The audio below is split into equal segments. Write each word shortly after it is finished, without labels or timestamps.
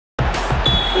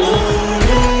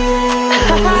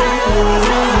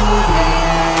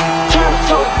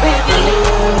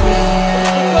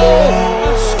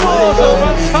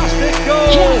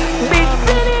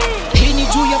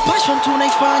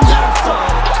tunaifanya.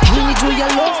 Hii ni juu ya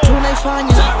love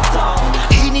tunaifanya.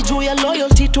 Hii ni juu ya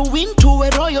loyalty, to win tuwe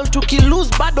royal,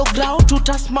 tukilose bado ground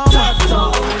tutasimama.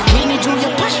 Hii ni juu ya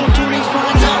passion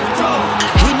tunaifanya.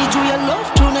 Hii ni juu ya love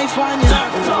tunaifanya.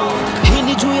 Hii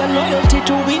ni juu ya loyalty,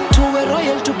 to win tuwe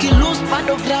royal, tukilose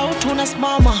bado ground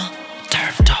tunasimama.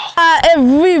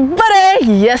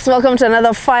 Everybody, yes, welcome to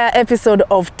another fire episode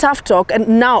of Tough Talk. And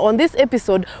now on this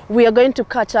episode we are going to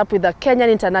catch up with a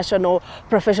Kenyan international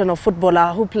professional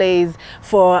footballer who plays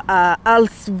for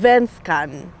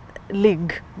Allsvenskan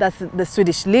League, that's the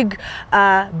Swedish league.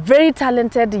 Very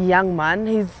talented young man.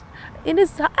 He's in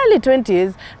his early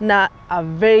 20s, now a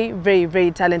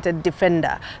very talented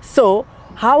defender. So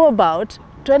how about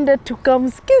twende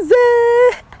tukamsikize?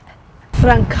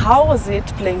 Frank, how was it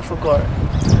playing for Gor?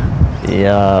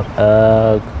 Yeah,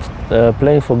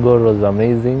 playing for Gor was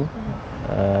amazing.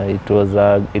 It was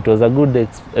a good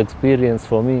experience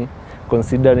for me,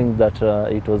 considering that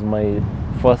it was my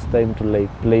first time to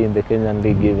play in the Kenyan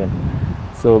league even.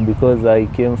 So because I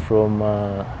came from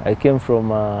a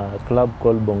club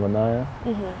called Bongonaya.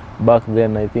 Back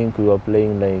then I think we were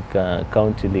playing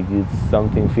county league. It's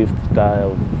something 5th tier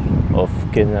of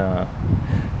Kenya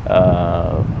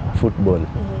football.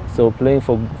 So playing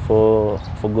for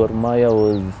Gor Mahia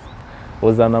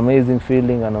was an amazing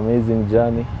feeling, an amazing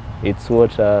journey. It's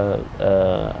what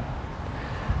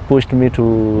pushed me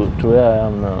to where I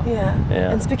am now.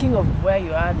 Yeah. And speaking of where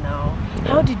you are now,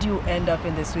 how did you end up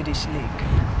in the Swedish league?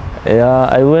 Yeah,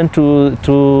 I went to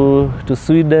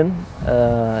Sweden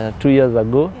 2 years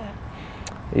ago.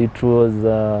 Yeah. It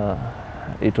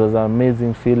was an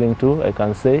amazing feeling too, I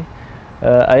can say.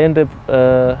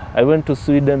 I went to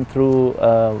Sweden through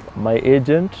my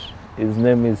agent. His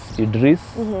name is Idris.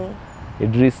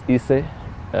 Idris Isse.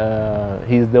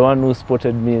 He's the one who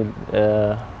spotted me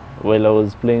while I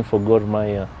was playing for Gor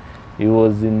Mahia. He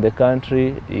was in the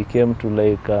country. He came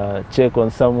to check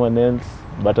on someone else,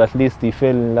 but at least he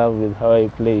fell in love with how I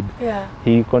played. Yeah.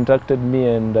 He contacted me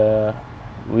and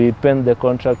we penned the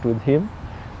contract with him.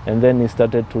 And then he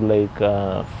started to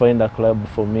find a club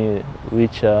for me,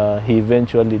 which he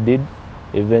eventually did.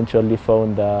 Eventually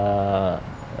found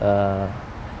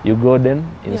Djurgården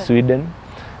in Sweden.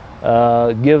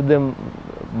 Gave them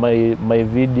my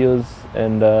videos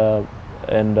and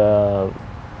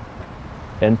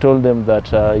told them that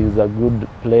he's a good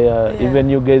player. Yeah. Even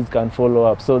you guys can follow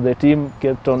up. So the team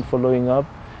kept on following up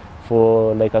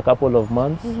for a couple of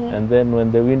months. And then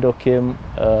when the window came,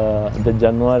 the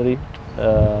January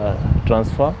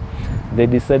transfer, they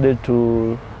decided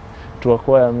to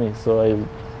acquire me. So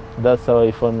that's how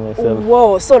I found myself.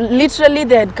 Whoa, so literally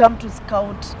they had come to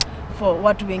scout for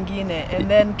watu wengine and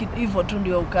then hivyo tu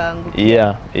ndio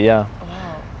ukaangukia. Yeah.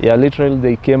 Wow. Yeah, literally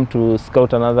they came to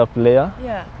scout another player.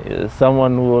 Yeah.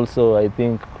 Someone who also I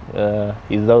think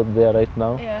is out there right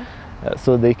now. Yeah.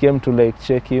 So they came to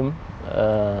check him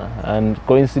and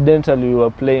coincidentally we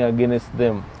were playing against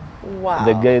them. Wow.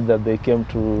 The guy that they came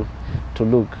to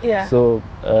look. Yeah. So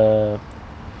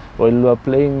while we were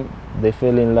playing, they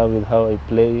fell in love with how I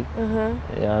play.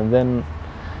 Yeah, and then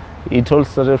it all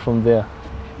started from there.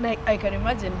 I can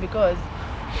imagine, because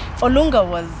Olunga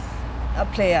was a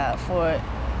player for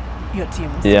your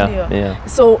team. Yeah.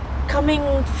 So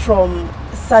coming from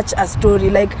such a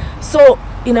story, so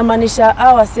inamaanisha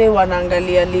awase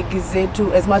wanaangalia ligi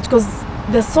zetu as much, because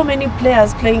there's so many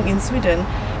players playing in Sweden,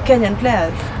 Kenyan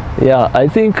players. Yeah, I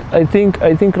think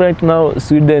right now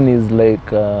Sweden is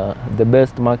the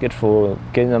best market for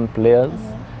Kenyan players,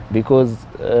 because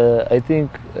I think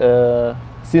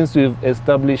since we've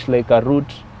established a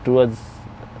route towards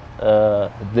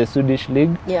the Swedish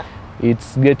league,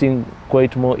 it's getting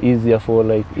quite more easier for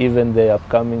even the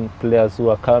upcoming players who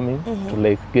are coming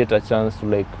to get a chance to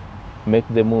make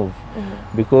the move.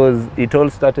 Because it all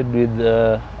started with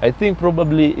I think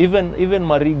probably even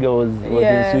Mariga was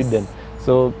in Sweden.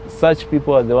 So such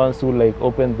people are the ones who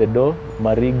opened the door.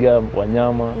 Mariga,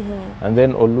 Wanyama, and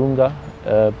then Olunga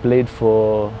played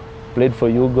for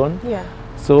Djurgården. Yeah.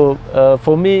 So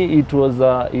for me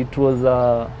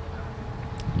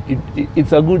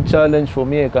it's a good challenge for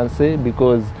me, I can say,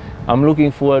 because I'm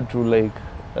looking forward to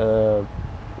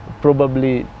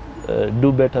probably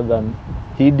do better than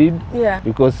he did. Yeah.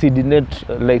 Because he did not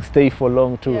stay for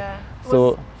long too. Yeah.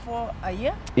 So for a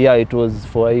year? Yeah, it was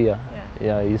for a year.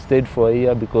 Yeah, he stayed for a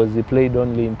year because he played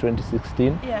only in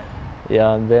 2016. Yeah.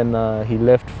 Yeah, and then he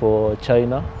left for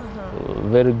China.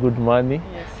 Very good money.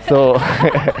 Yes. So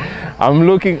I'm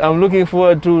looking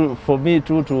forward to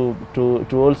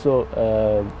also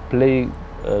play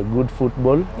good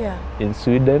football in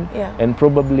Sweden, and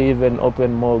probably even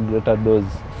open more greater doors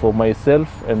for myself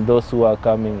and those who are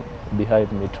coming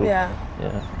behind me too.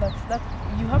 That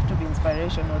you have to be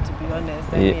inspirational, to be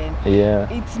honest. I Yeah.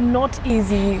 mean, it's not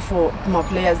easy for my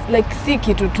players. Like si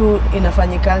kitu tu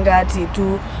inafanyikanga ati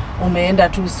tu umeenda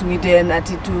tu Sweden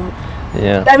ati tu.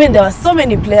 Yeah. I mean, there are so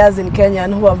many players in Kenya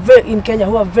who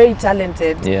are very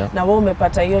talented. Yeah. Na wao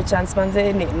umepata hiyo chance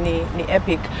manze ni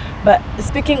epic. But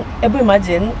speaking,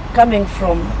 imagine coming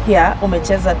from here,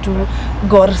 umecheza tu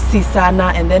Gor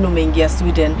Sana and then umeingia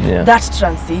Sweden. Yeah. That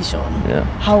transition. Yeah.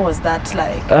 How was that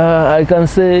like? I can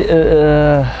say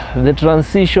the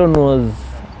transition was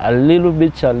a little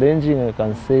bit challenging. I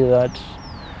can say that.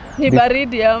 Ni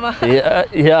baridi ama?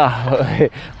 Yeah.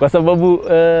 Kwa sababu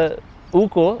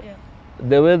huko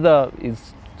the weather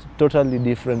is totally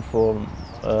different from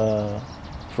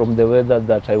the weather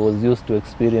that I was used to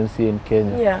experience here in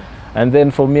Kenya. Yeah. And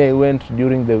then for me, I went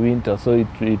during the winter, so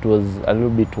it was a little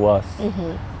bit worse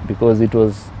because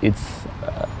its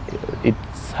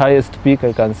highest peak,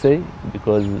 I can say,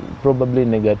 because probably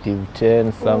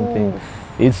 -10 something.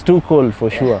 It's too cold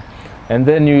for sure. And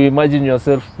then you imagine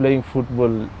yourself playing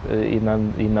football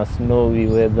in a snowy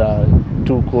weather,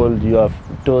 too cold, your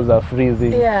toes are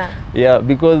freezing. Yeah. Yeah,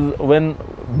 because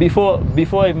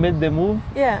before I made the move,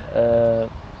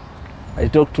 I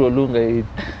talked to Olunga.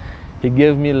 He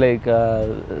gave me like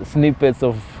snippets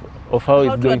of how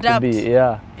it's going to be.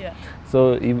 Yeah.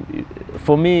 So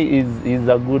for me, he's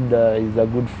a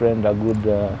good friend,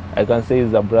 I can say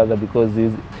he's a brother, because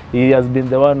he has been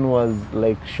the one who has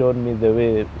like shown me the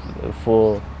way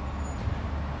for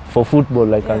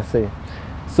football, I can say.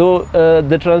 So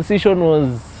the transition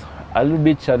was a little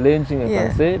bit challenging, I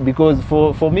can say, because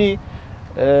for me,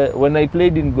 when I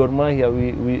played in Gor Mahia,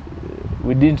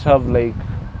 we didn't have like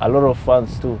a lot of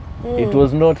fans too. It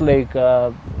was not like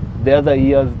the other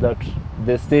years that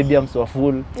the stadiums were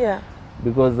full. Yeah.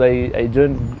 Because I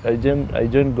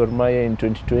joined Gor Mahia in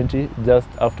 2020, just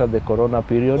after the Corona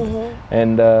period,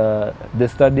 and the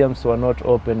stadiums were not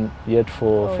open yet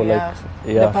for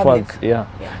fans. Yeah.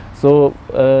 So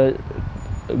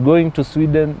going to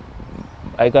Sweden,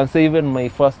 I can say even my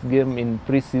first game in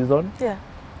pre-season,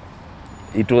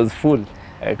 it was full,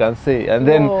 I can say, and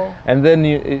then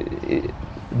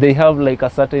they have like a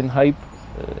certain hype.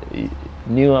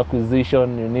 New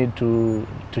acquisition, you need to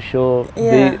show.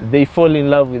 They fall in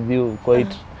love with you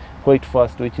quite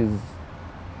fast, which is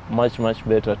much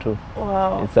better too.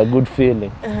 Wow. It's a good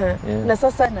feeling. Yeah. Na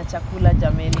sasa na chakula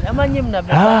jameni. Ama nyinyi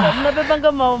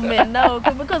mnabebanga maume now,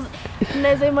 because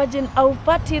naweza imagine au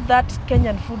party that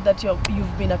Kenyan food that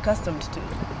you've been accustomed to.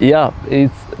 Yeah,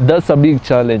 that's a big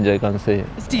challenge, I can say.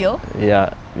 Still? Yeah,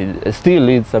 still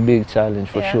it's a big challenge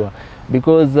for sure,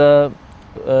 because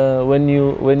when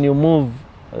you move,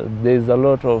 there's a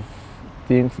lot of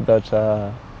things that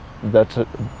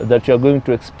you're going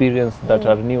to experience that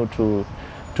are new to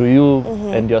you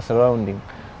and your surrounding.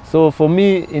 So for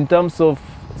me, in terms of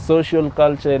social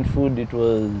culture and food, it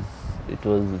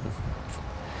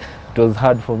was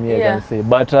hard for me, I can say.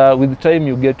 But with time,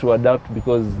 you get to adapt,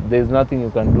 because there's nothing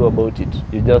you can do about it.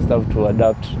 You just have to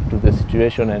adapt to the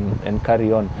situation and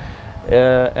carry on.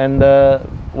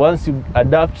 Once you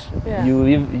adapt,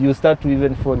 you start to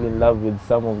even fall in love with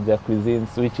some of their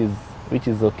cuisines, which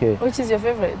is okay. Which is your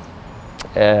favorite?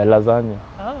 Lasagna.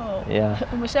 Oh. Yeah.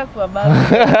 Umeshakuwa babi.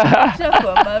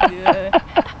 Umeshakuwa babi wewe.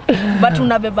 But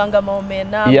unabebanga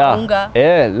maomena, maunga.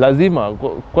 Lazima.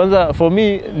 Kwanza for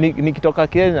me nikitoka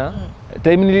Kenya,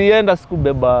 time nilienda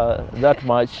sikubeba that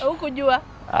much. Hukujua?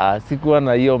 Sikuwa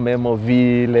na hiyo memo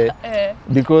vile,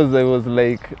 because I was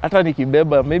like, hata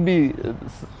nikibeba maybe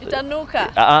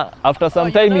itanuka. After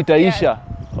some time itaisha.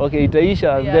 Okay,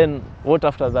 itaisha, and then what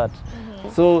after that?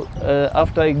 So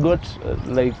after I got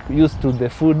like used to the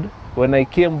food, when I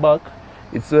came back,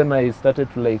 it's when I started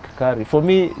to like carry. For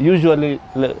me, usually,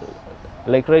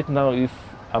 like right now, if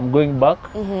I'm going back,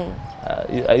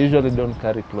 I usually don't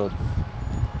carry clothes.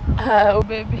 Oh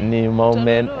baby. Ni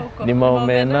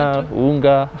maomena,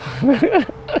 unga,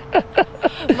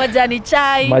 majani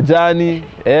chai. Majani,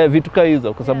 vitu kama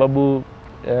hizo, kwa sababu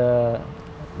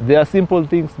they are simple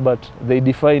things but they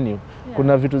define you.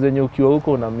 Kuna vitu zenye ukiwa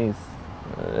huko una miss.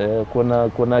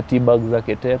 Kuna tea bag za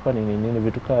ketepa nini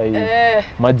vitu kama hizo.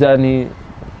 Majani,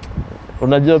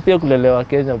 unajua pia kulelewa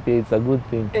Kenya pia it's a good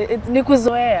thing. Ni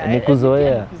kuzoea. Ni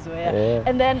kuzoea.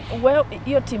 And then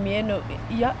hiyo timu yenu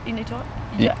inaitwa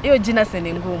hiyo jina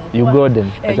sene ngumu.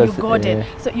 Djurgården. Djurgården.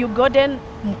 So Djurgården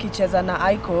mkicheza na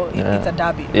Aiko, it's a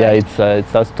derby. Right? Yeah,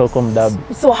 it's a Stockholm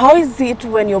derby. So how is it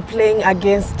when you're playing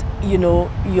against, your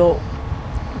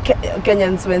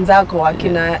Kenyans wenzako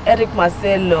akina Eric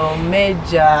Marcelo,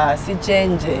 Major,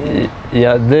 Sichenje?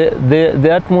 Yeah,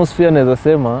 the atmosphere naweza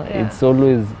sema, it's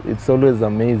always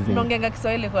amazing. Unaongea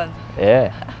Kiswahili kwanza?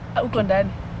 Yeah. uko ndani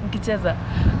mkicheza?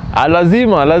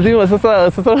 Lazima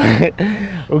sasa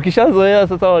ukishazoea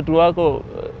sasa watu wako,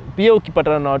 pia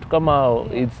ukipatana na watu kama hao,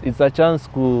 it's a chance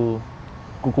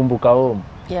kukumbuka home.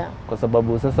 Yeah. Kwa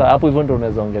sababu sasa hapo hivyo ndio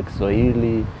unaweza ongea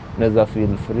Kiswahili, unaweza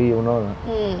feel free, unaona?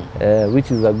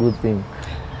 Which is a good thing.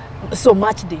 So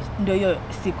match day ndio hiyo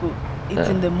siku, it's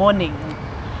in the morning.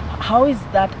 How is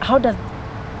that?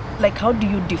 How do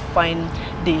you define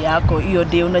day yako hiyo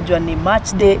day? Unajua ni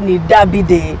match day, ni derby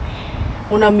day,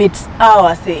 una meet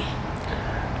hours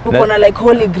uko na like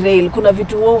holy grail, kuna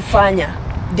vitu wewe ufanya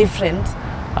different?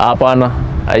 Hapana,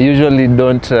 I usually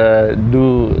don't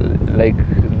do like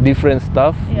different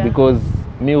stuff, because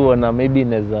mi huona maybe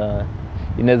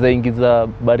inaweza ingiza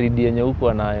baridi yenye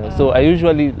huko nayo. So I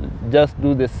usually just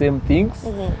do the same things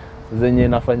zenye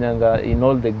nafanyanga in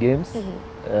all the games.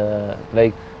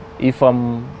 Like if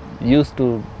I'm used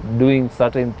to doing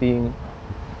certain thing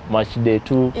match day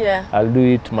 2, I'll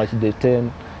do it match day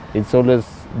 10. It's always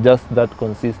just that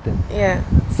consistent.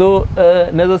 So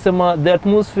naweza sema the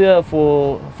atmosphere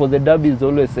for the derby is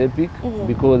always epic,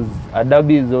 because a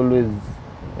derby is always,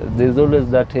 there's always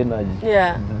that energy,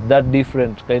 that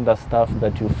different kind of stuff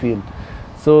that you feel.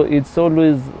 So it's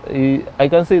always, I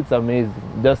can say it's amazing,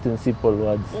 just in simple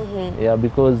words. Yeah,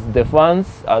 because the fans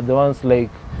are the ones like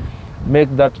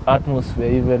make that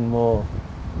atmosphere even more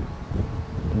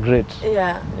great.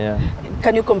 Yeah.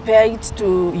 Can you compare it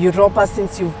to Europa,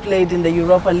 since you've played in the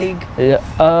Europa League?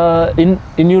 Yeah.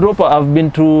 In Europa, I've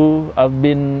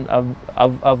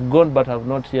gone, but I've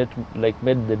not yet like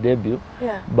made the debut.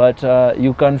 But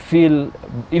you can feel,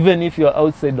 even if you're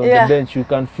outside on the bench, you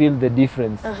can feel the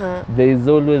difference. There is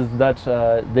always that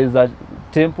there's a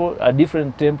tempo, a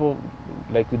different tempo,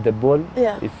 like with the ball.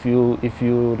 If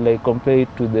you like compare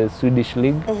it to the Swedish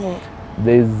league,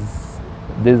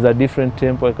 there's a different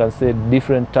tempo, I can say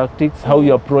different tactics, how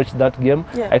you approach that game.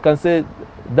 I can say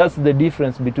that's the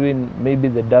difference between maybe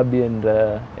the derby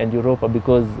and Europa,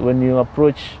 because when you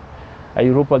approach a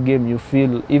Europa game, you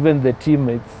feel even the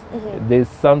teammates, there's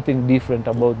something different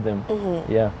about them.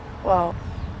 Wow.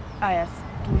 Aya,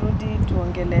 turudi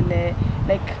tuongelele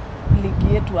like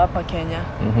ligi yetu hapa Kenya.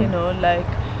 You know, like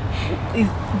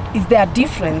is there a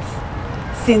difference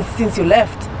since you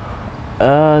left?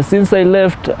 Since I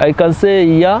left, I can say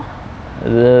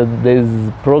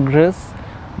there's progress,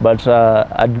 but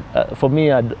for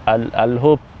me, I'll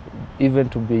hope even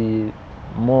to be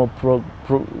more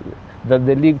that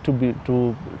the league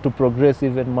to progress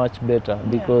even much better,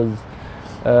 because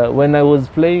when I was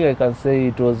playing, I can say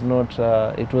it was not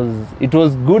it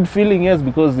was good feeling, yes,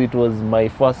 because it was my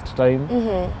first time.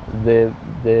 The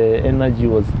energy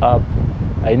was up.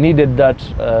 I needed that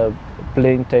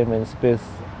playing time and space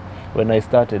when I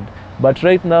started, but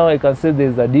right now I can say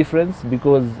there's a difference,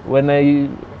 because when I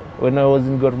was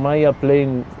in Gor Mahia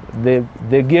playing,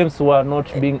 the games were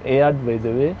not being aired, by the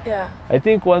way. I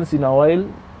think once in a while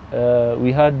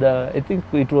we had I think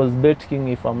it was Bet King,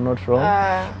 if I'm not wrong,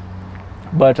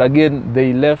 but again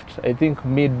they left, I think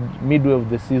midway of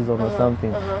the season or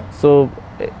something. So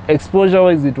exposure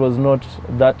wise it was not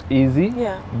that easy,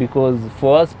 because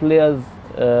for us players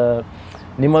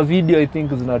Nima video I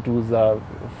think zinatuza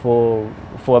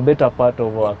for a better part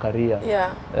of our career.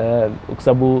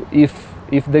 Uksabu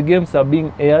if the games are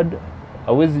being aired,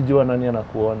 hawezi jua nani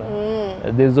anakuona.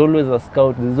 There's always a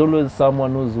scout, there's always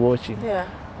someone who's watching.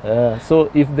 So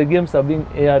if the games are being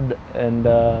aired and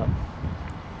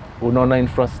unaona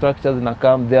infrastructures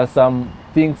inakam, there are some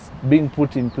things being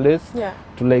put in place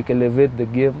to like elevate the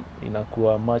game,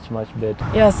 inakuwa much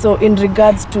better. So in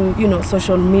regards to, you know,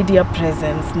 social media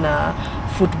presence na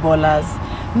footballers,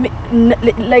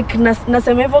 like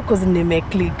nasema hivyo cause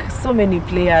nimeclick so many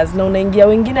players, na unaingia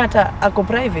wengine hata ako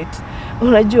private,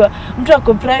 unajua mtu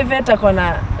ako private ako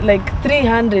na like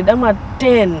 300 ama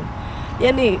 10,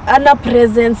 yani ana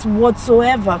presence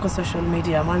whatsoever kwa social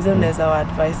media. Manze unaweza wa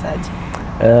advise aje?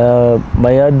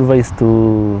 My advice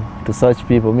to such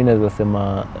people, mimi naweza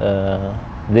sema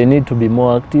they need to be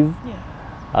more active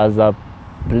as a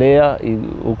player,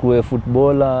 ukuwe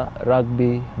footballer,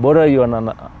 rugby, bora you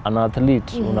are an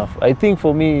athlete. I think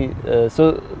for me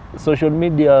social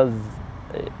media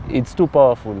it's too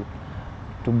powerful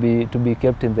to be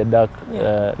kept in the dark,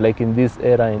 like in this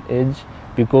era and age,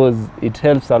 because it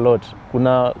helps a lot.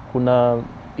 Kuna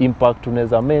impact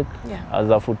unaweza make as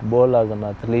a footballer, as an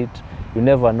athlete. You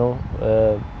never know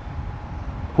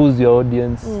who's your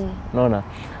audience. Naona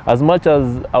as much as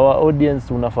our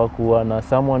audience unafaa kuwa na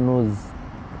someone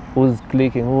who's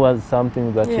clicking, who has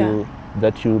something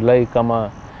that you like,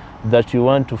 ama that you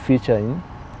want to feature in.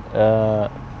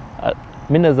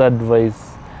 Mina's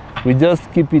advice, we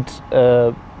just keep it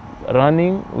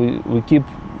running. We keep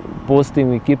posting,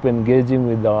 we keep engaging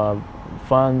with our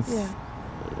fans. Yeah.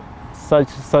 Such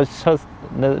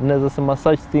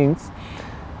things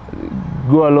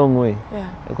go a long way. Yeah.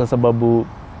 Kwa sababu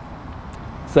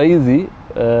saizi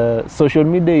social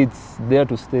media, it's there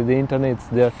to stay, the internet's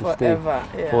there to stay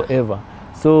forever.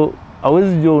 So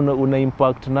hawezi jua una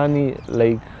impact nani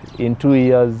like in 2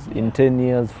 years, in 10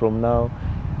 years from now,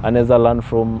 anaweza learn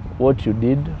from what you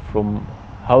did, from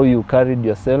how you carried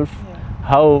yourself,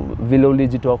 how vile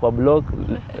ulijitoa kwa blog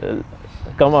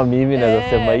kama mimi naweza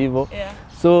sema hivyo.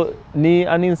 So ni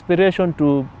an inspiration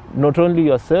to not only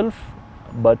yourself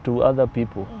but to other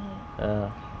people.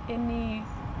 Any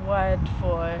word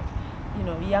for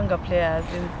younger players,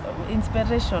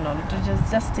 inspirational, to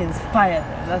just inspire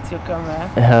them? That's your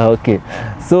camera. Okay.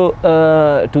 So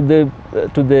to the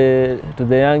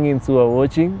youngins who are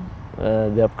watching,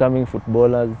 the upcoming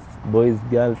footballers, boys,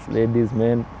 girls, ladies,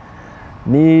 men,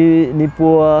 ni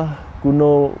poa to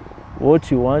know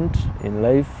what you want in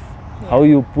life. How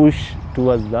you push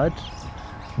towards that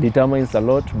determines a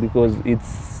lot, because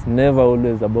it's never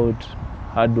always about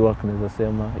hard work.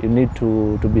 You need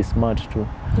to be smart too.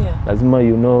 Lazima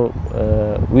you know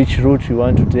which route you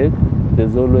want to take.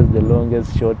 There's always the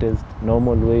longest, shortest,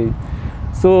 normal way.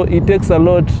 So it takes a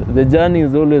lot. The journey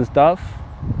is always tough,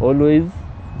 always.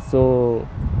 So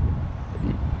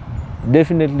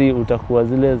definitely utakuwa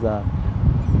zile za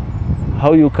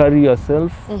how you carry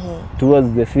yourself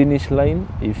towards the finish line,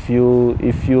 if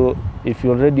you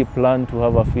already plan to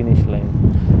have a finish line.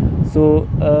 So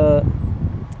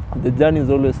the journey is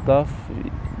always tough.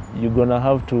 You're gonna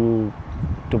have to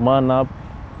man up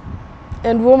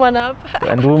and woman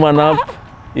up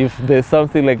if there's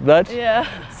something like that.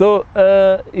 So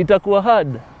itakuwa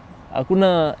hard.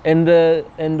 Hakuna,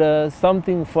 and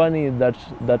something funny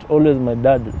that always my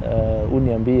dad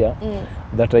uniambia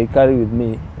that I carry with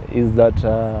me is that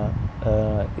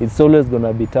it's always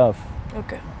gonna be tough.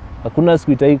 Hakuna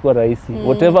siku itaikuwa rahisi.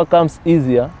 Whatever comes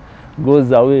easier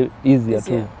goes away easier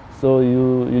too. So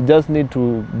you just need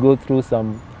to go through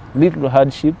some little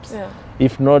hardships,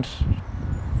 if not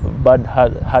bad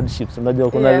hardships.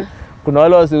 Unajua kuna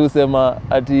wale wasiusema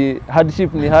ati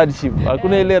hardship ni hardship.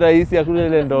 Hakuna ile rahisi, hakuna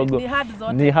ile ndogo.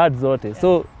 Ni hard zote.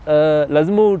 So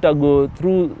lazima utago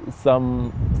through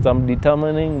some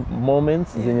determining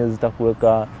moments zenye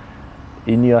zitakuweka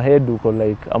in your head, uko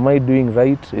like, am I doing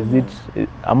right?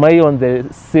 Am I on the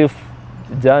safe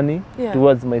journey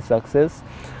towards my success?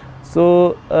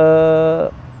 So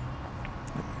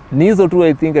nizo tu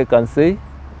I think I can say,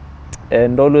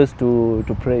 and always to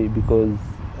pray, because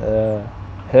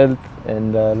health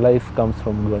and life comes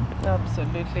from God.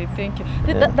 Absolutely, thank you.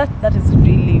 That is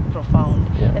really profound.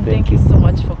 And thank you so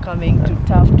much for coming to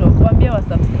Tough Talk. Wambia wa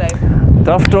subscribe.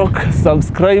 Tough Talk,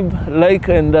 subscribe, like,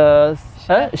 and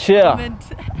share.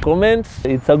 Comment.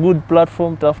 It's a good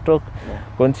platform, Tough Talk.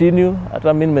 Continue.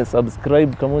 Hata mimi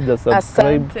nimesubscribe, kama uja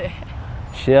subscribe. Asante.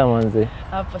 Share manze.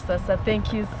 Hapo sasa,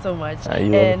 thank you so much.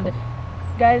 And welcome.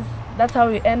 Guys, that's how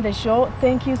we end the show.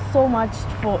 Thank you so much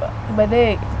for, by the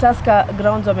way, Tusker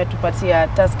grounds wametupatia,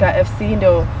 Tusker FC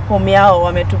ndio home yao,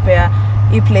 wametupea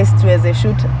hii place tuweze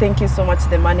shoot. Thank you so much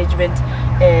the management,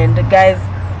 and guys,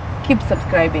 keep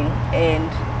subscribing and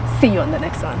see you on the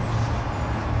next one.